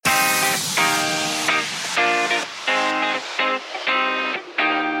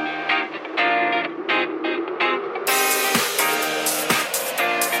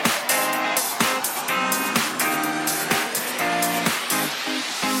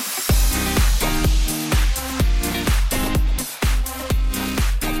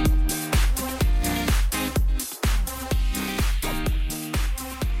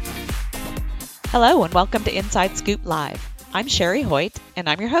Hello and welcome to Inside Scoop Live. I'm Sherry Hoyt and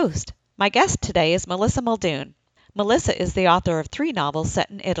I'm your host. My guest today is Melissa Muldoon. Melissa is the author of 3 novels set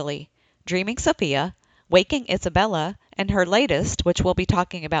in Italy, Dreaming Sophia, Waking Isabella, and her latest, which we'll be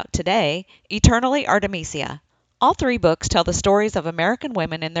talking about today, Eternally Artemisia. All 3 books tell the stories of American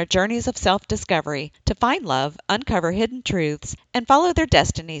women in their journeys of self-discovery to find love, uncover hidden truths, and follow their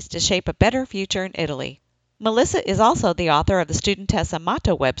destinies to shape a better future in Italy. Melissa is also the author of the Studentessa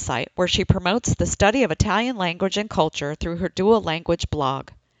Motto website, where she promotes the study of Italian language and culture through her dual language blog.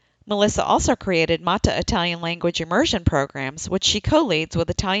 Melissa also created Mata Italian Language Immersion programs, which she co-leads with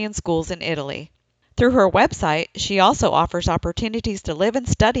Italian schools in Italy. Through her website, she also offers opportunities to live and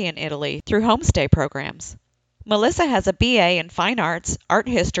study in Italy through homestay programs. Melissa has a BA in Fine Arts, Art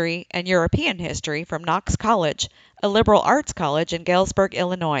History, and European History from Knox College, a liberal arts college in Galesburg,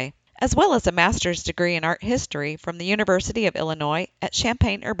 Illinois, as well as a master's degree in art history from the University of Illinois at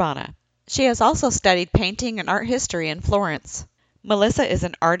Champaign-Urbana. She has also studied painting and art history in Florence. Melissa is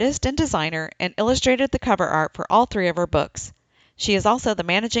an artist and designer and illustrated the cover art for all 3 of her books. She is also the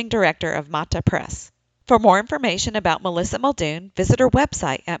managing director of Mata Press. For more information about Melissa Muldoon, visit her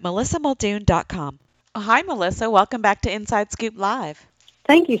website at melissamuldoon.com. Hi, Melissa. Welcome back to Inside Scoop Live.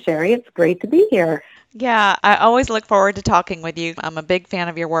 Thank you, Sherry. It's great to be here. Yeah, I always look forward to talking with you. I'm a big fan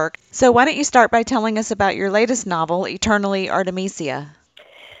of your work. So why don't you start by telling us about your latest novel, Eternally Artemisia?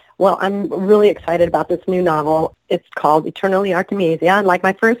 Well, I'm really excited about this new novel. It's called Eternally Artemisia. And like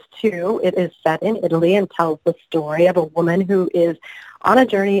my first 2, it is set in Italy and tells the story of a woman who is on a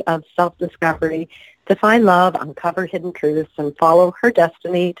journey of self-discovery to find love, uncover hidden truths, and follow her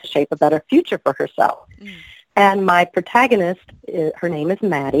destiny to shape a better future for herself. And my protagonist, her name is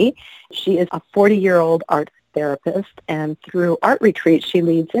Maddie. She is a 40-year-old art therapist, and through art retreats she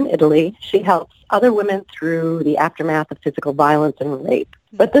leads in Italy, she helps other women through the aftermath of physical violence and rape.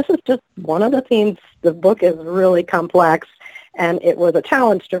 But this is just one of the themes. The book is really complex, and it was a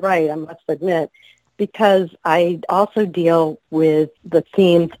challenge to write, I must admit, because I also deal with the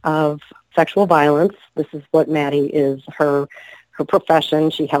themes of sexual violence. This is what Maddie is, her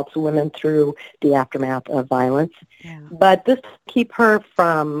profession. She helps women through the aftermath of violence. Yeah. But this keeps her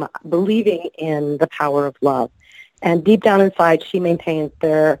from believing in the power of love. And deep down inside, she maintains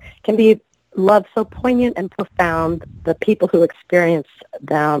there can be love so poignant and profound, the people who experience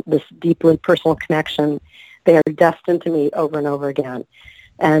this deeply personal connection, they are destined to meet over and over again.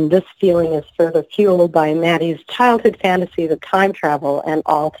 And this feeling is further fueled by Maddie's childhood fantasies of time travel, and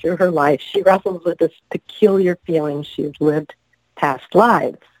all through her life, she wrestles with this peculiar feeling she's lived past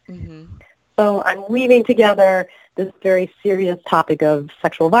lives. So I'm weaving together this very serious topic of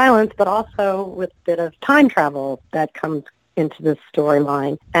sexual violence, but also with a bit of time travel that comes into this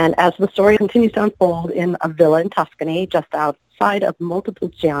storyline. And as the story continues to unfold in a villa in Tuscany, just outside of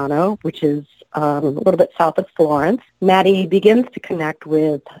Montepulciano, which is a little bit south of Florence, Maddie begins to connect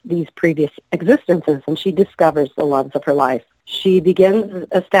with these previous existences, and she discovers the loves of her life. She begins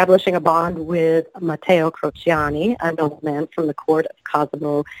establishing a bond with Matteo Crociani, a nobleman from the court of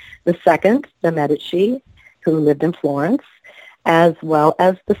Cosimo II, the Medici, who lived in Florence, as well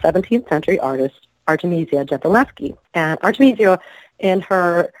as the 17th century artist Artemisia Gentileschi. And Artemisia, in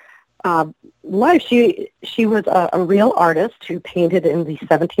her life, she was a real artist who painted in the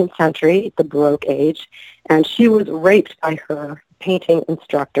 17th century, the Baroque age, and she was raped by her painting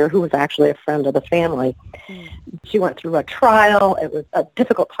instructor, who was actually a friend of the family. She went through a trial. It was a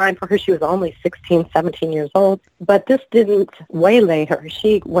difficult time for her. She was only 16, 17 years old, but this didn't waylay her.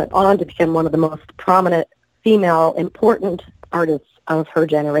 She went on to become one of the most prominent female important artists of her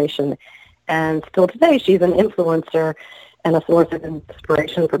generation, and still today she's an influencer and a source of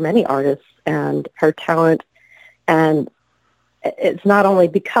inspiration for many artists. And her talent, and it's not only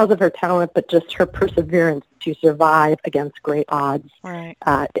because of her talent, but just her perseverance to survive against great odds. Right.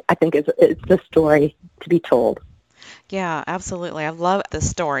 I think it's the story to be told. Yeah, absolutely. I love this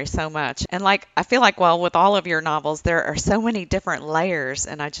story so much. And I feel like, well, with all of your novels, there are so many different layers,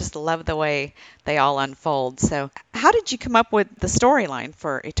 and I just love the way they all unfold. So how did you come up with the storyline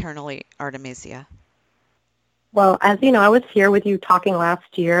for Eternally Artemisia? Well, as you know, I was here with you talking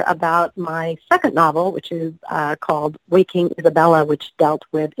last year about my second novel, which is called Waking Isabella, which dealt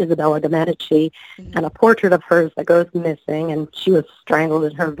with Isabella de' Medici and a portrait of hers that goes missing, and she was strangled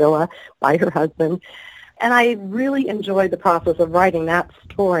in her villa by her husband. And I really enjoyed the process of writing that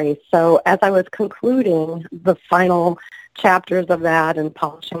story. So as I was concluding the final chapters of that and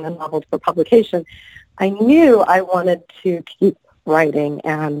polishing the novels for publication, I knew I wanted to keep writing,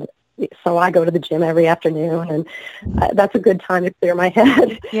 and so I go to the gym every afternoon, and that's a good time to clear my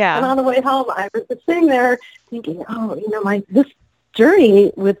head. Yeah. And on the way home, I was sitting there thinking, this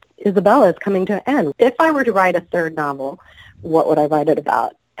journey with Isabella is coming to an end. If I were to write a third novel, what would I write it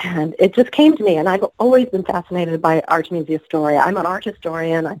about? And it just came to me, and I've always been fascinated by Artemisia's story. I'm an art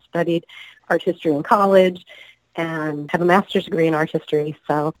historian. I studied art history in college and have a master's degree in art history.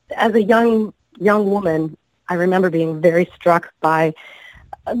 So as a young woman, I remember being very struck by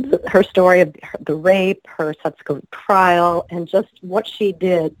her story of the rape, her subsequent trial, and just what she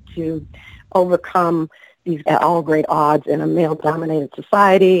did to overcome these all great odds in a male-dominated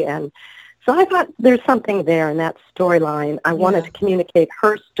society. And so I thought there's something there in that storyline. I wanted to communicate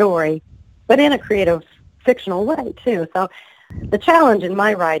her story, but in a creative, fictional way, too. So the challenge in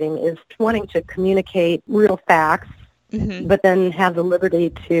my writing is wanting to communicate real facts, but then have the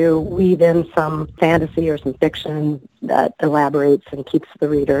liberty to weave in some fantasy or some fiction that elaborates and keeps the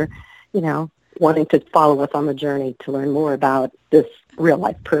reader, wanting to follow us on the journey to learn more about this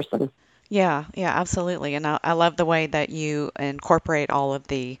real-life person. Yeah, absolutely. And I love the way that you incorporate all of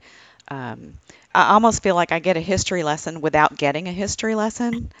the I almost feel like I get a history lesson without getting a history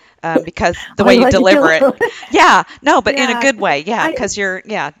lesson because the way you deliver it. Yeah, no, but in a good way. Yeah, because you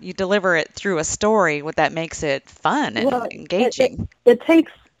deliver it through a story that makes it fun and engaging. It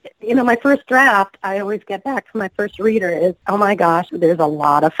takes, my first draft, I always get back to my first reader is, oh my gosh, there's a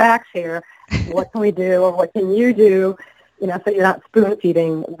lot of facts here. What can we do or what can you do? So you're not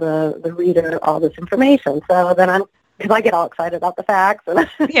spoon-feeding the reader all this information. So then because I get all excited about the facts. And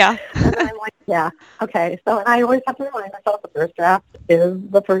yeah. And I'm like, yeah, okay. So and I always have to remind myself the first draft is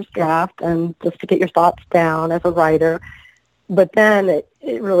the first draft, and just to get your thoughts down as a writer. But then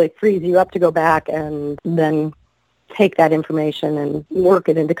it really frees you up to go back and then take that information and work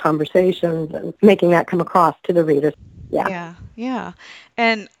it into conversations and making that come across to the readers. Yeah.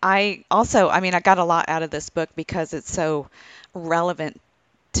 And I got a lot out of this book because it's so relevant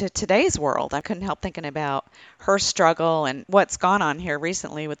to today's world. I couldn't help thinking about her struggle and what's gone on here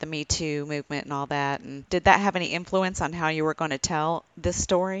recently with the Me Too movement and all that. And did that have any influence on how you were going to tell this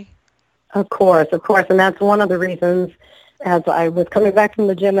story? Of course. And that's one of the reasons, as I was coming back from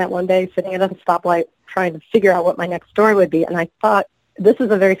the gym that one day, sitting at a stoplight, trying to figure out what my next story would be. And I thought, this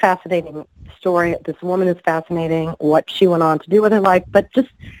is a very fascinating story. This woman is fascinating, what she went on to do with her life, but just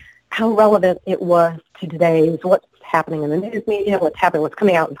how relevant it was to today's, what's happening in the news media, what's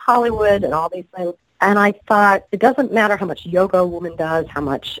coming out in Hollywood and all these things. And I thought, it doesn't matter how much yoga a woman does, how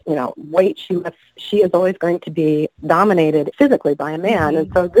much, weight she lifts, she is always going to be dominated physically by a man.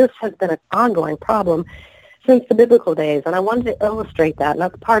 And so this has been an ongoing problem since the biblical days, and I wanted to illustrate that, and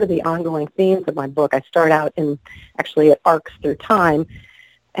that's part of the ongoing themes of my book. I start out it arcs through time,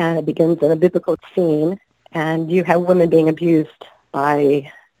 and it begins in a biblical scene, and you have women being abused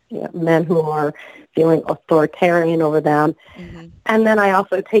by men who are feeling authoritarian over them. And then I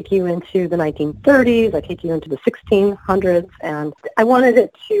also take you into the 1930s, I take you into the 1600s, and I wanted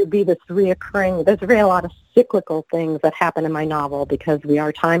it to be this reoccurring, there's really a lot of cyclical things that happen in my novel because we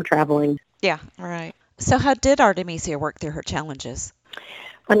are time traveling. Yeah, all right. So how did Artemisia work through her challenges?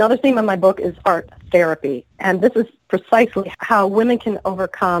 Another theme of my book is art therapy, and this is precisely how women can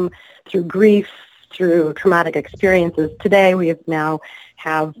overcome through grief, through traumatic experiences. Today we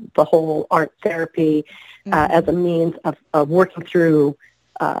have the whole art therapy as a means of working through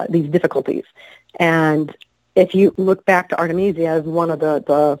these difficulties. And if you look back to Artemisia as one of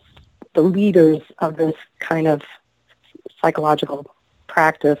the leaders of this kind of psychological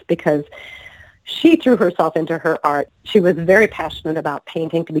practice, because she threw herself into her art. She was very passionate about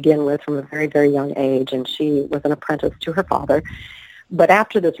painting to begin with from a very, very young age, and she was an apprentice to her father. But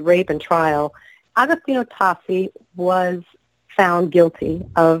after this rape and trial, Agostino Tassi was found guilty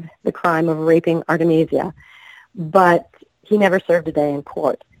of the crime of raping Artemisia, but he never served a day in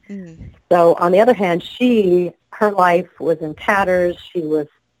court. So on the other hand, her life was in tatters. She was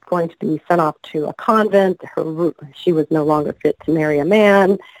going to be sent off to a convent. She was no longer fit to marry a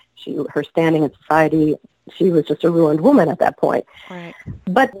man. Her standing in society, she was just a ruined woman at that point. Right.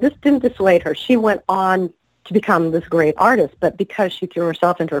 But this didn't dissuade her. She went on to become this great artist, but because she threw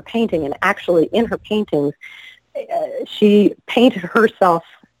herself into her painting, and actually in her paintings, she painted herself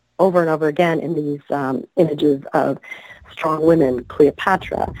over and over again in these images of strong women,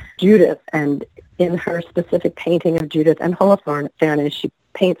 Cleopatra, Judith, and in her specific painting of Judith and Holofernes, she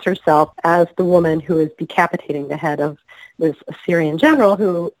paints herself as the woman who is decapitating the head of this Assyrian general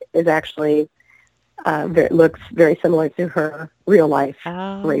who is actually looks very similar to her real-life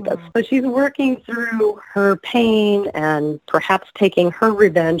rapist. So she's working through her pain and perhaps taking her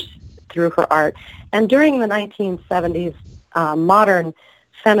revenge through her art. And during the 1970s, modern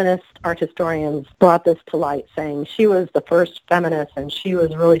feminist art historians brought this to light, saying she was the first feminist and she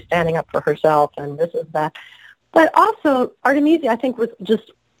was really standing up for herself and this is that. But also, Artemisia, I think, was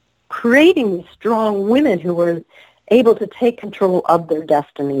just creating these strong women who were able to take control of their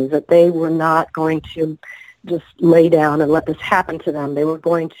destinies, that they were not going to just lay down and let this happen to them. They were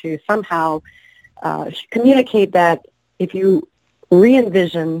going to somehow communicate that if you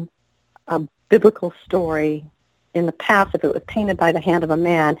re-envision a biblical story in the past, if it was painted by the hand of a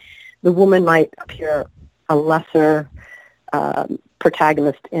man, the woman might appear a lesser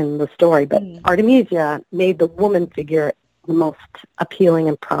protagonist in the story. But Artemisia made the woman figure the most appealing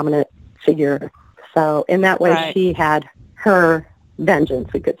and prominent figure. So in that way, she had her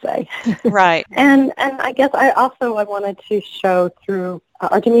vengeance, we could say. Right. And I guess I wanted to show through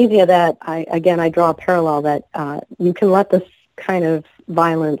Artemisia that I draw a parallel that you can let this kind of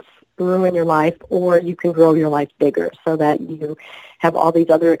violence ruin your life, or you can grow your life bigger so that you have all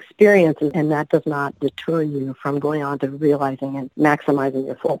these other experiences, and that does not deter you from going on to realizing and maximizing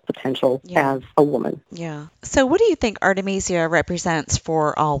your full potential as a woman. Yeah. So what do you think Artemisia represents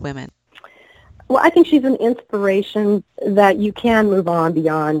for all women? Well, I think she's an inspiration that you can move on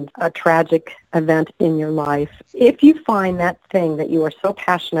beyond a tragic event in your life. If you find that thing that you are so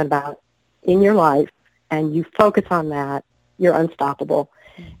passionate about in your life and you focus on that, you're unstoppable.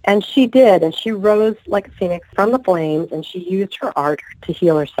 And she did, and she rose like a phoenix from the flames, and she used her art to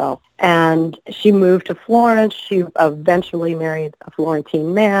heal herself. And she moved to Florence. She eventually married a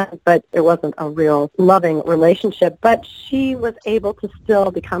Florentine man, but it wasn't a real loving relationship. But she was able to still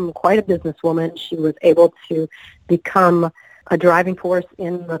become quite a businesswoman. She was able to become a driving force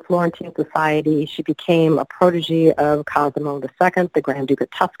in the Florentine society. She became a protege of Cosimo II, the Grand Duke of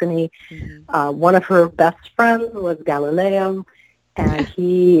Tuscany. One of her best friends was Galileo, and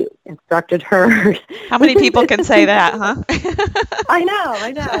he instructed her. How many people can say that, huh? I know.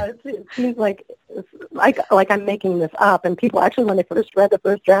 It seems like I'm making this up. And people actually, when they first read the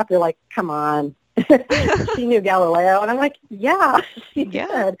first draft, they're like, come on. She knew Galileo. And I'm like, yeah, she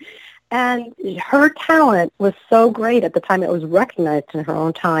did. And her talent was so great at the time, it was recognized in her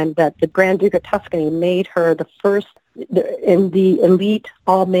own time, that the Grand Duke of Tuscany made her the first in the elite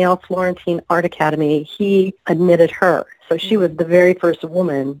all-male Florentine Art Academy. He admitted her. So she was the very first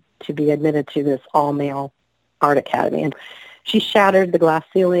woman to be admitted to this all-male art academy. And she shattered the glass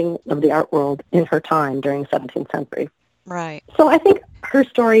ceiling of the art world in her time during the 17th century. Right. So I think her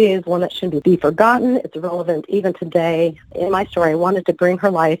story is one that shouldn't be forgotten. It's relevant even today. In my story, I wanted to bring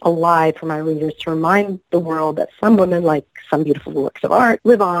her life alive for my readers, to remind the world that some women, like some beautiful works of art,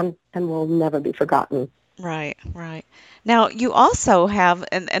 live on and will never be forgotten. Right. Now, you also have,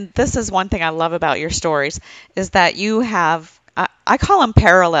 and this is one thing I love about your stories, is that you have, I call them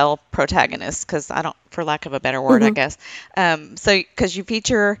parallel protagonists, because for lack of a better word, I guess. Because you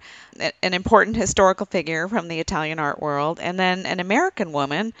feature an important historical figure from the Italian art world, and then an American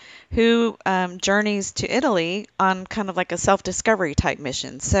woman who journeys to Italy on kind of like a self-discovery type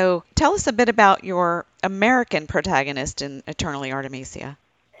mission. So tell us a bit about your American protagonist in Eternally Artemisia.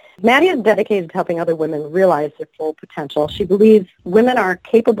 Maddie is dedicated to helping other women realize their full potential. She believes women are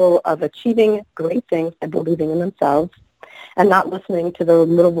capable of achieving great things by believing in themselves and not listening to the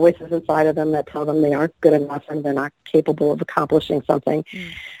little voices inside of them that tell them they aren't good enough and they're not capable of accomplishing something.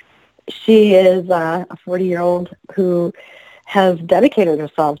 She is a 40-year-old who has dedicated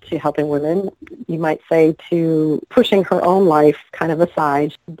herself to helping women, you might say, to pushing her own life kind of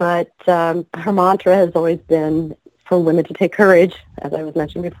aside. But her mantra has always been for women to take courage, as I was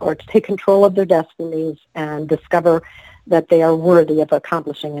mentioning before, to take control of their destinies and discover that they are worthy of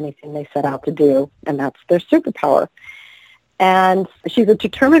accomplishing anything they set out to do, and that's their superpower. And she's a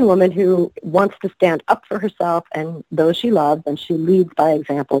determined woman who wants to stand up for herself and those she loves, and she leads by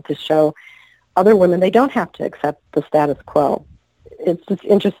example to show other women they don't have to accept the status quo. It's just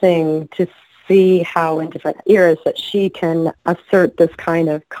interesting to see how in different eras that she can assert this kind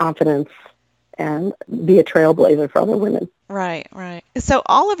of confidence and be a trailblazer for other women. Right. So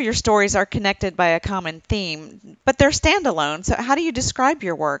all of your stories are connected by a common theme, but they're standalone. So how do you describe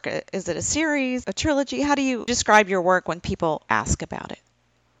your work? Is it a series, a trilogy? How do you describe your work when people ask about it?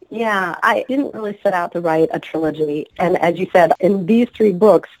 Yeah, I didn't really set out to write a trilogy. And as you said, in these 3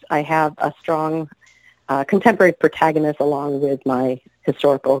 books, I have a strong contemporary protagonist along with my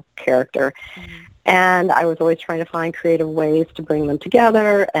historical character. And I was always trying to find creative ways to bring them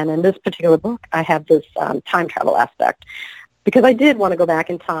together. And in this particular book, I have this time travel aspect, because I did want to go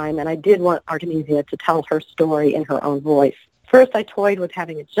back in time, and I did want Artemisia to tell her story in her own voice. First, I toyed with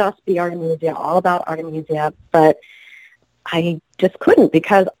having it just be Artemisia, all about Artemisia, but I just couldn't,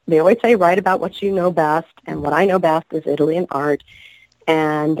 because they always say write about what you know best, and what I know best is Italy and art.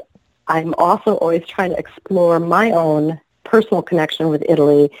 And I'm also always trying to explore my own personal connection with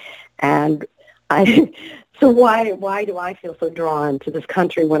Italy, and I So why do I feel so drawn to this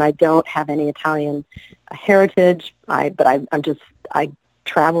country when I don't have any Italian heritage? I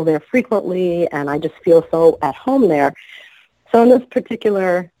travel there frequently, and I just feel so at home there. So in this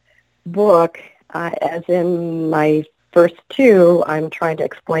particular book, as in my first two, I'm trying to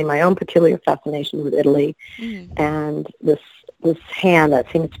explain my own peculiar fascination with Italy, and this hand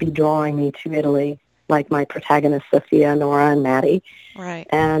that seems to be drawing me to Italy, like my protagonists, Sophia, Nora, and Maddie. Right.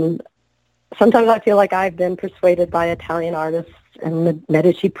 And sometimes I feel like I've been persuaded by Italian artists and the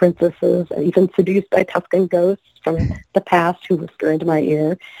Medici princesses, and even seduced by Tuscan ghosts from the past who whisper into my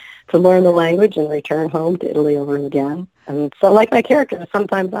ear, to learn the language and return home to Italy over again. And so, like my character,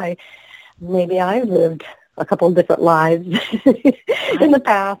 sometimes I've lived a couple of different lives in the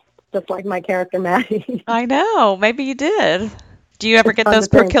past, just like my character, Maddie. I know. Maybe you did. Do you ever get those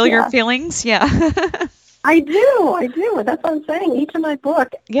peculiar feelings? Yeah. I do. That's what I'm saying. Each of my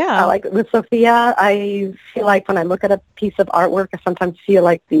book, yeah. Like with Sophia, I feel like when I look at a piece of artwork, I sometimes feel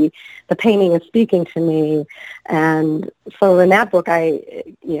like the painting is speaking to me. And so in that book,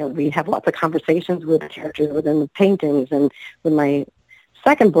 we have lots of conversations with the characters within the paintings. And with my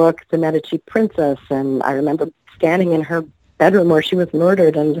second book, The Medici Princess, and I remember standing in her bedroom where she was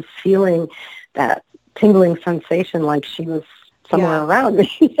murdered and just feeling that tingling sensation like she was somewhere around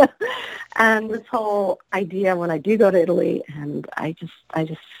me. And this whole idea when I do go to Italy, and I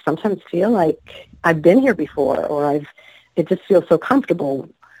just sometimes feel like I've been here before, or it just feels so comfortable.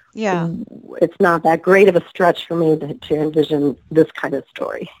 Yeah. It's not that great of a stretch for me to envision this kind of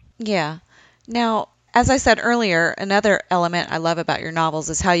story. Yeah. Now, as I said earlier, another element I love about your novels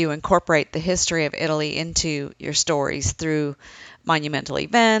is how you incorporate the history of Italy into your stories through monumental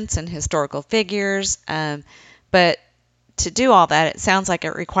events and historical figures. But to do all that, it sounds like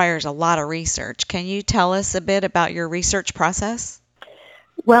it requires a lot of research. Can you tell us a bit about your research process?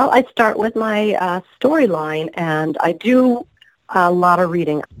 Well, I start with my storyline, and I do a lot of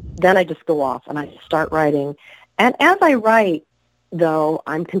reading. Then I just go off and I start writing. And as I write, though,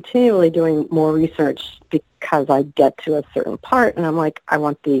 I'm continually doing more research because I get to a certain part, and I'm like, I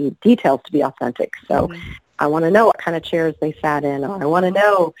want the details to be authentic. So I want to know what kind of chairs they sat in, or I want to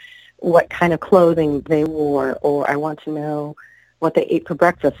know what kind of clothing they wore, or I want to know what they ate for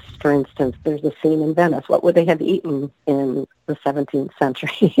breakfast, for instance. There's a scene in Venice. What would they have eaten in the 17th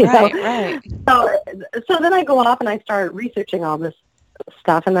century? Right. So then I go off and I start researching all this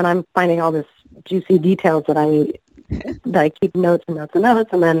stuff, and then I'm finding all this juicy details that I keep notes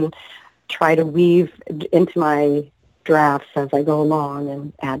and then try to weave into my drafts as I go along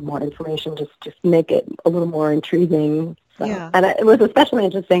and add more information, just make it a little more intriguing. So, and it was especially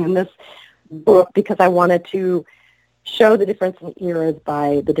interesting in this book because I wanted to show the difference in eras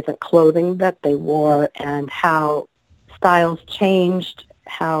by the different clothing that they wore and how styles changed,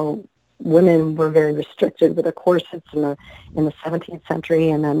 how women were very restricted with their corsets in the 17th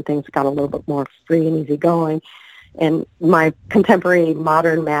century, and then things got a little bit more free and easygoing. And my contemporary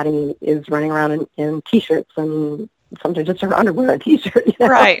modern Maddie is running around in T-shirts and sometimes just her underwear and T-shirt. You know?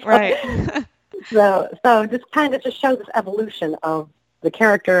 Right. So just kind of just show this evolution of the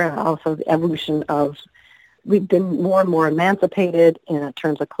character and also the evolution of, we've been more and more emancipated in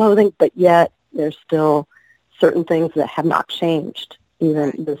terms of clothing, but yet there's still certain things that have not changed.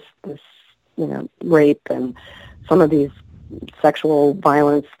 Even this rape and some of these sexual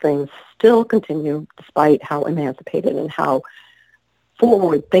violence things still continue despite how emancipated and how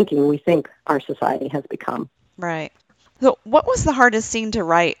forward-thinking we think our society has become. Right. So what was the hardest scene to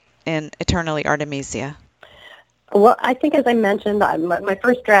write in Eternally Artemisia? Well, I think, as I mentioned, my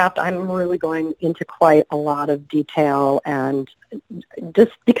first draft, I'm really going into quite a lot of detail, and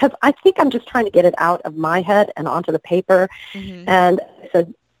just because I think I'm just trying to get it out of my head and onto the paper. And I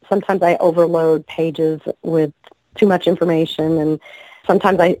said sometimes I overload pages with too much information, and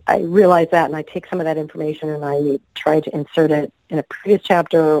sometimes I realize that, and I take some of that information and I try to insert it in a previous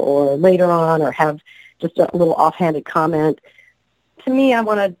chapter or later on, or have just a little offhanded comment. To me, I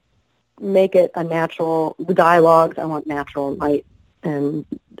want to make it the dialogues, I want natural and light and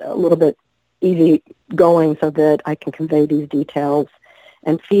a little bit easy going so that I can convey these details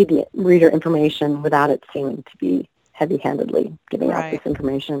and feed the reader information without it seeming to be heavy-handedly giving out this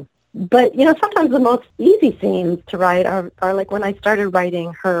information. But, sometimes the most easy scenes to write are like when I started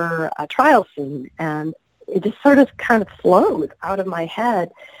writing her trial scene, and it just sort of kind of flowed out of my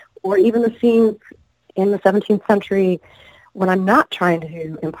head, or even the scenes in the 17th century when I'm not trying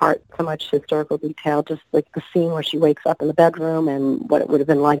to impart so much historical detail, just like the scene where she wakes up in the bedroom and what it would have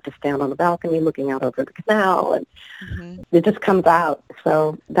been like to stand on the balcony looking out over the canal, and it just comes out.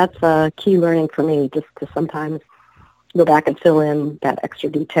 So that's a key learning for me, just to sometimes go back and fill in that extra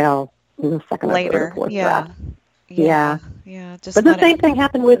detail in the second or third or later. fourth Yeah. draft. Yeah. Yeah. Yeah. Just But the let same it. thing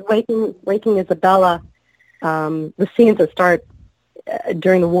happened with Waking Isabella. The scenes that start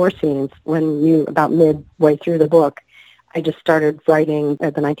during the war scenes, about midway through the book, I just started writing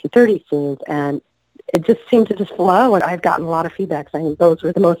the 1930s scenes, and it just seemed to just flow, and I've gotten a lot of feedback saying those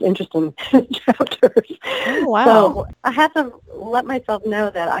were the most interesting chapters. Oh, wow. So I had to let myself know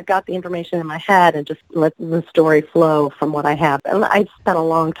that I got the information in my head and just let the story flow from what I have. And I spent a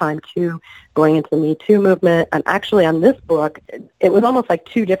long time, too, going into the Me Too movement. And actually on this book, it was almost like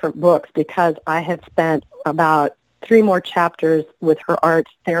two different books because I had spent about 3 more chapters with her art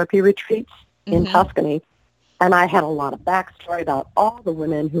therapy retreats in Mm-hmm. Tuscany. And I had a lot of backstory about all the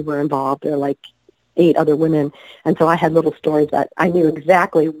women who were involved. There were like 8 other women. And so I had little stories that I knew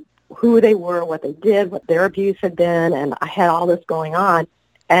exactly who they were, what they did, what their abuse had been. And I had all this going on.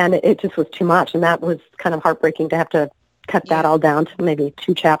 And it just was too much. And that was kind of heartbreaking to have to cut that Yeah. all down to maybe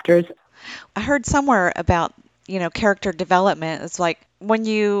 2 chapters. I heard somewhere about, character development. It's like when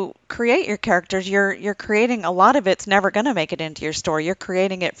you create your characters, you're creating a lot of it's never going to make it into your story. You're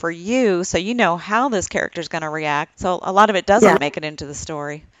creating it for you, so you know how this character is going to react. So a lot of it doesn't Yeah. make it into the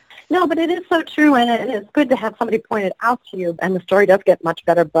story. No, but it is so true, and it's good to have somebody point it out to you, and the story does get much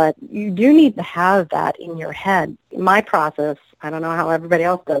better, but you do need to have that in your head. My process, I don't know how everybody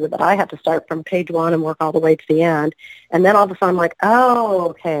else does it, but I have to start from page 1 and work all the way to the end, and then all of a sudden I'm like, oh,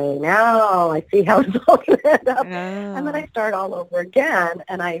 okay, now I see how it's all going to end up. And then I start all over again,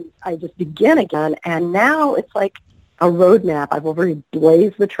 and I just begin again, and now it's like a roadmap. I've already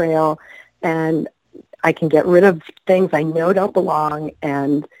blazed the trail, and I can get rid of things I know don't belong,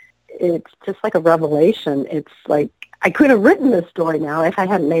 and it's just like a revelation. It's like I could have written this story now if I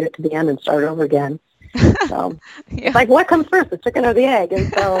hadn't made it to the end and started over again. So Yeah. it's like, what comes first, the chicken or the egg?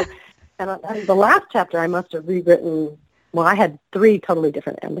 And so, and the last chapter I must have rewritten. Well, I had 3 totally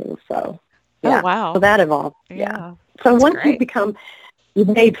different endings. So yeah, Oh, wow. so that evolved. Yeah. So That's once great. you've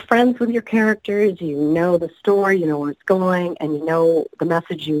made friends with your characters, you know the story, you know where it's going, and you know the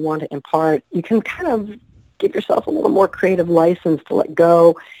message you want to impart, you can kind of give yourself a little more creative license to let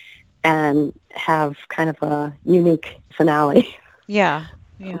go and have kind of a unique finale. Yeah.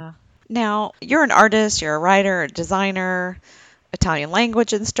 Yeah. Now, you're an artist, you're a writer, a designer, Italian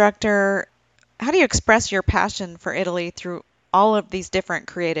language instructor. How do you express your passion for Italy through all of these different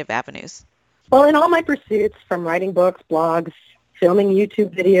creative avenues? Well, in all my pursuits, from writing books, blogs, filming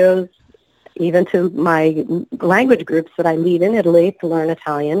YouTube videos, even to my language groups that I lead in Italy to learn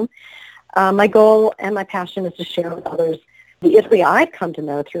Italian, my goal and my passion is to share with others the Italy I've come to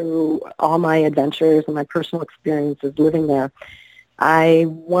know through all my adventures and my personal experiences living there. I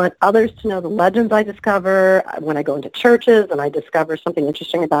want others to know the legends I discover when I go into churches and I discover something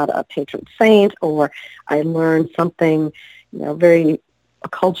interesting about a patron saint, or I learn something, very a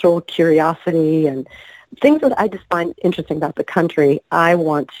cultural curiosity and things that I just find interesting about the country. I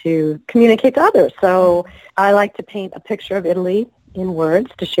want to communicate to others. So I like to paint a picture of Italy in words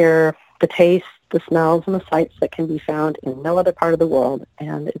to share the taste, the smells, and the sights that can be found in no other part of the world.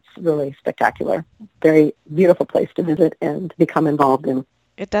 And it's really spectacular. Very beautiful place to visit and become involved in.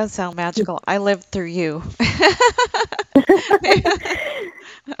 It does sound magical. I lived through you.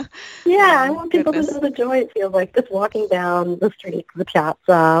 Yeah, I Oh, want people to goodness. know the joy it feels like just walking down the street, the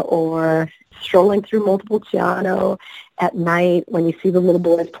piazza, or strolling through Montepulciano at night when you see the little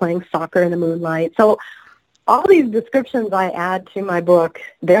boys playing soccer in the moonlight. So all these descriptions I add to my book,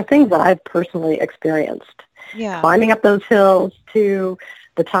 they're things that I've personally experienced. Yeah. Climbing up those hills to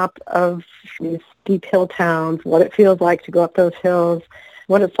the top of these steep hill towns, what it feels like to go up those hills,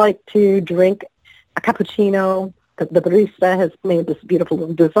 what it's like to drink a cappuccino. The barista has made this beautiful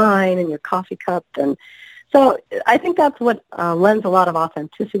little design in your coffee cup. And so I think that's what lends a lot of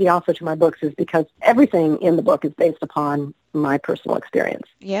authenticity also to my books, is because everything in the book is based upon my personal experience.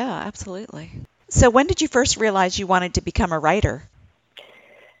 Yeah, absolutely. So when did you first realize you wanted to become a writer?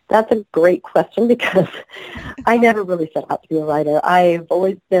 That's a great question because I never really set out to be a writer. I've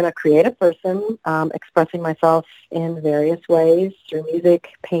always been a creative person, expressing myself in various ways through music,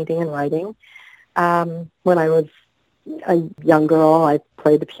 painting, and writing. When I was a young girl, I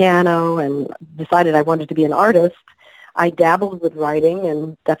played the piano and decided I wanted to be an artist. I dabbled with writing,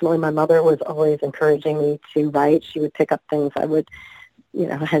 and definitely my mother was always encouraging me to write. She would pick up things I would,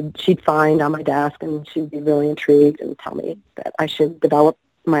 she'd find on my desk, and she'd be really intrigued and tell me that I should develop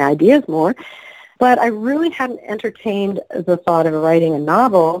my ideas more. But I really hadn't entertained the thought of writing a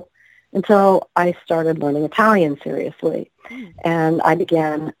novel until I started learning Italian seriously. And I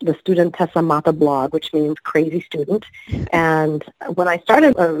began the Studentessa Matta blog, which means crazy student. And when I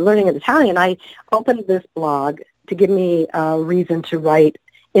started learning Italian, I opened this blog to give me a reason to write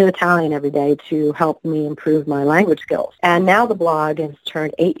in Italian every day to help me improve my language skills. And now the blog has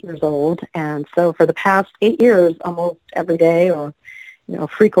turned 8 years old, and so for the past 8 years, almost every day or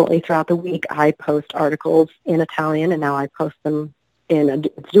frequently throughout the week, I post articles in Italian, and now I post them in a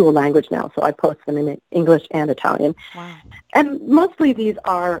dual language now, so I post them in English and Italian. Wow. And mostly these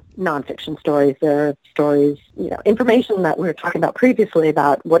are nonfiction stories. They're stories, information that we were talking about previously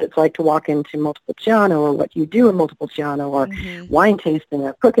about what it's like to walk into Montepulciano or what you do in Montepulciano or wine tasting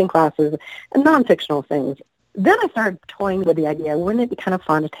or cooking classes and nonfictional things. Then I started toying with the idea, wouldn't it be kind of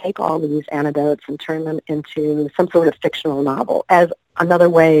fun to take all these anecdotes and turn them into some sort of fictional novel as another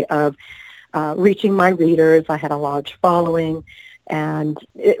way of reaching my readers? I had a large following, and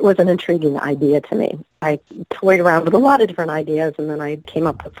it was an intriguing idea to me. I toyed around with a lot of different ideas, and then I came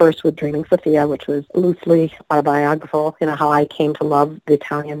up first with Dreaming Sophia, which was loosely autobiographical, how I came to love the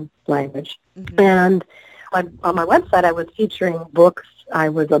Italian language. And on my website, I was featuring books. I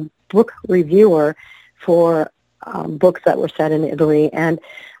was a book reviewer for books that were set in Italy, and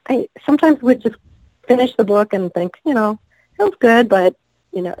I sometimes would just finish the book and think, it was good, but,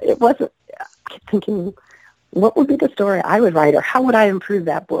 it wasn't. I kept thinking, what would be the story I would write, or how would I improve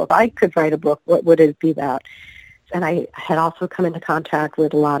that book? If I could write a book, what would it be about? And I had also come into contact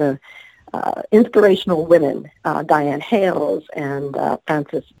with a lot of inspirational women, Diane Hales and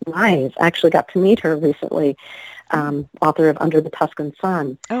Frances Nyes. I actually got to meet her recently, author of Under the Tuscan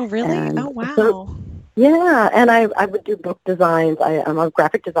Sun. Oh, really? And oh, wow. So, yeah, and I would do book designs. I'm a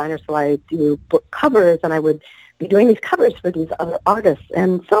graphic designer, so I do book covers, and I would be doing these covers for these other artists.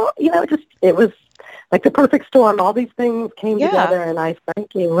 And so, it was like the perfect storm. All these things came together, and I started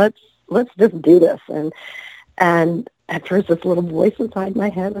thinking, let's just do this. And at first, this little voice inside my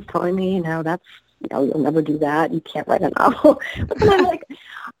head was telling me, that's you'll never do that. You can't write a novel. But then I'm like,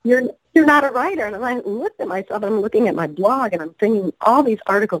 you're not a writer. And I looked at myself, and I'm looking at my blog, and I'm thinking all these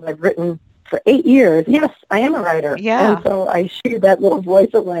articles I've written for 8 years. Yes, I am a writer. Yeah. And so I shooed that little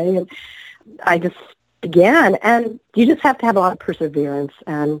voice away, and I just began. And you just have to have a lot of perseverance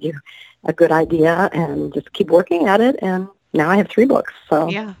and a good idea and just keep working at it. And now I have 3 books. So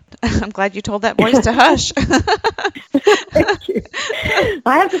yeah, I'm glad you told that voice to hush. Thank you.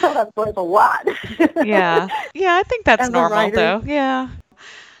 I have to tell that voice a lot. Yeah, I think that's As a normal, writer. though. Yeah.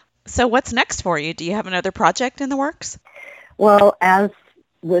 So what's next for you? Do you have another project in the works? Well, as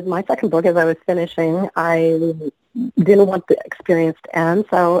with my second book, as I was finishing, I didn't want the experience to end.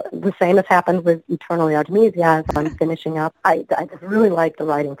 So the same has happened with Eternally Artemisia. As I'm finishing up, I just really like the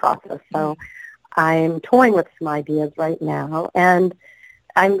writing process. So I'm toying with some ideas right now, and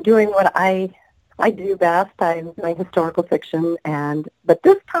I'm doing what I do best. I'm doing historical fiction, but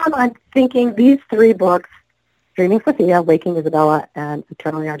this time I'm thinking these 3 books, Dreaming Sophia, Waking Isabella, and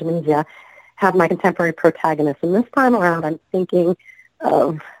Eternally Artemisia, have my contemporary protagonists. And this time around, I'm thinking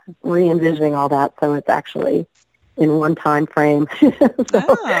of re-envisioning all that, so it's actually in one time frame.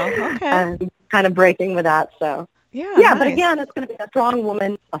 Okay. I'm kind of breaking with that. So Yeah, yeah, but nice. again, it's going to be a strong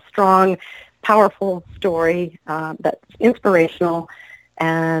woman, a strong, powerful story that's inspirational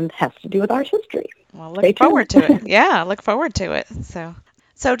and has to do with art history. Well, Stay look forward tuned. to it. Yeah, look forward to it.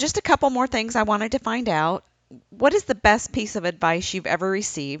 So just a couple more things I wanted to find out. What is the best piece of advice you've ever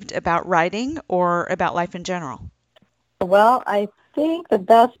received about writing or about life in general? Well, I think the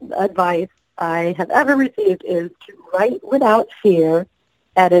best advice I have ever received is to write without fear,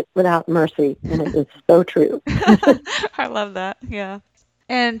 edit without mercy, and it is so true. I love that. Yeah.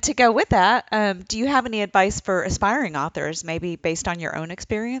 And to go with that, do you have any advice for aspiring authors, maybe based on your own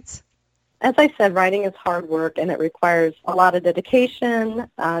experience? As I said, writing is hard work, and it requires a lot of dedication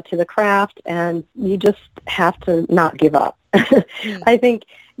to the craft, and you just have to not give up. I think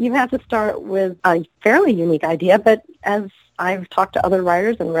you have to start with a fairly unique idea, but as I've talked to other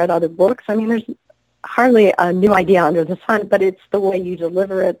writers and read other books, I mean, there's hardly a new idea under the sun, but it's the way you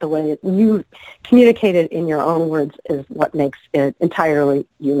deliver it, the way you communicate it in your own words is what makes it entirely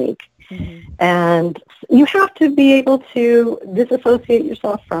unique. Mm-hmm. And you have to be able to disassociate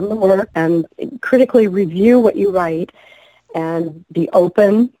yourself from the work and critically review what you write and be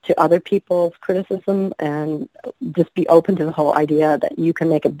open to other people's criticism and just be open to the whole idea that you can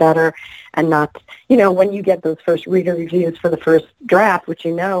make it better and not, when you get those first reader reviews for the first draft, which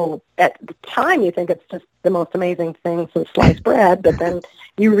at the time you think it's just the most amazing thing since sliced bread, but then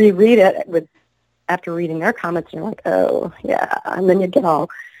you reread it after reading their comments and you're like, oh, yeah, and then you get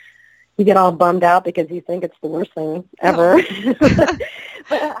all bummed out because you think it's the worst thing ever.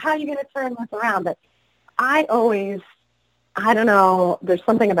 But how are you going to turn this around? But I don't know, there's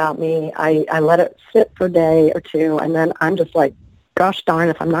something about me. I let it sit for a day or two, and then I'm just like, gosh darn,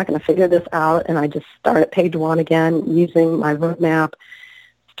 if I'm not going to figure this out, and I just start at page 1 again using my roadmap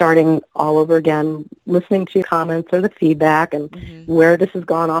starting all over again, listening to comments or the feedback and where this has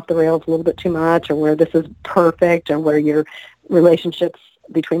gone off the rails a little bit too much, or where this is perfect, or where your relationships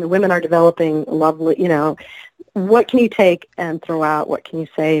between the women are developing lovely, what can you take and throw out? What can you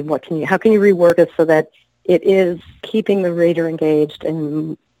say? How can you rework it so that it is keeping the reader engaged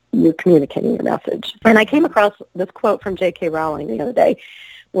and you're communicating your message? And I came across this quote from J.K. Rowling the other day,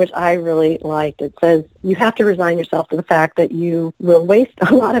 which I really liked. It says, you have to resign yourself to the fact that you will waste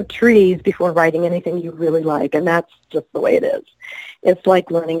a lot of trees before writing anything you really like, and that's just the way it is. It's like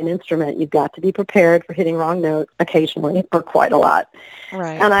learning an instrument. You've got to be prepared for hitting wrong notes occasionally or quite a lot.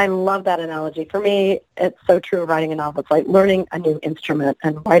 Right. And I love that analogy. For me, it's so true of writing a novel. It's like learning a new instrument.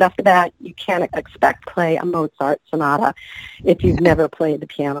 And right off the bat, you can't expect to play a Mozart sonata if you've never played the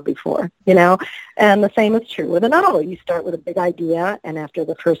piano before, And the same is true with a novel. You start with a big idea, and after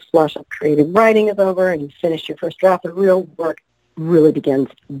the first flush of creative writing is over and you finish your first draft, the real work really begins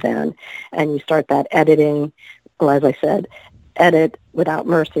then. And you start that editing, well, as I said, edit without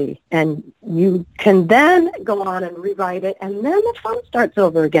mercy. And you can then go on and rewrite it, and then the fun starts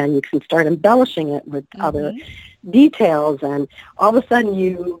over again. You can start embellishing it with other details, and all of a sudden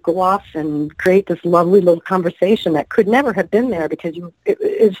you go off and create this lovely little conversation that could never have been there because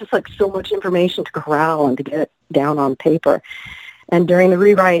it's just like so much information to corral and to get down on paper. And during the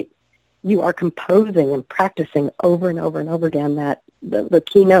rewrite, you are composing and practicing over and over and over again that the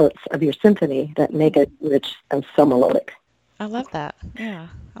key notes of your symphony that make it rich and so melodic. I love that. Yeah,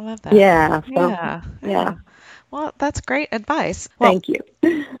 I love that. Yeah. Yeah. Well, that's great advice. Well, thank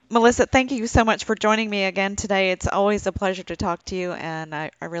you. Melissa, thank you so much for joining me again today. It's always a pleasure to talk to you, and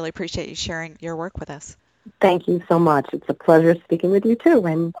I really appreciate you sharing your work with us. Thank you so much. It's a pleasure speaking with you, too,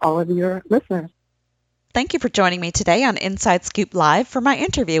 and all of your listeners. Thank you for joining me today on Inside Scoop Live for my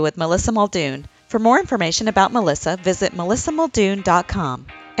interview with Melissa Muldoon. For more information about Melissa, visit melissamuldoon.com.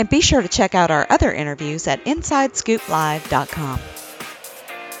 And be sure to check out our other interviews at InsideScoopLive.com.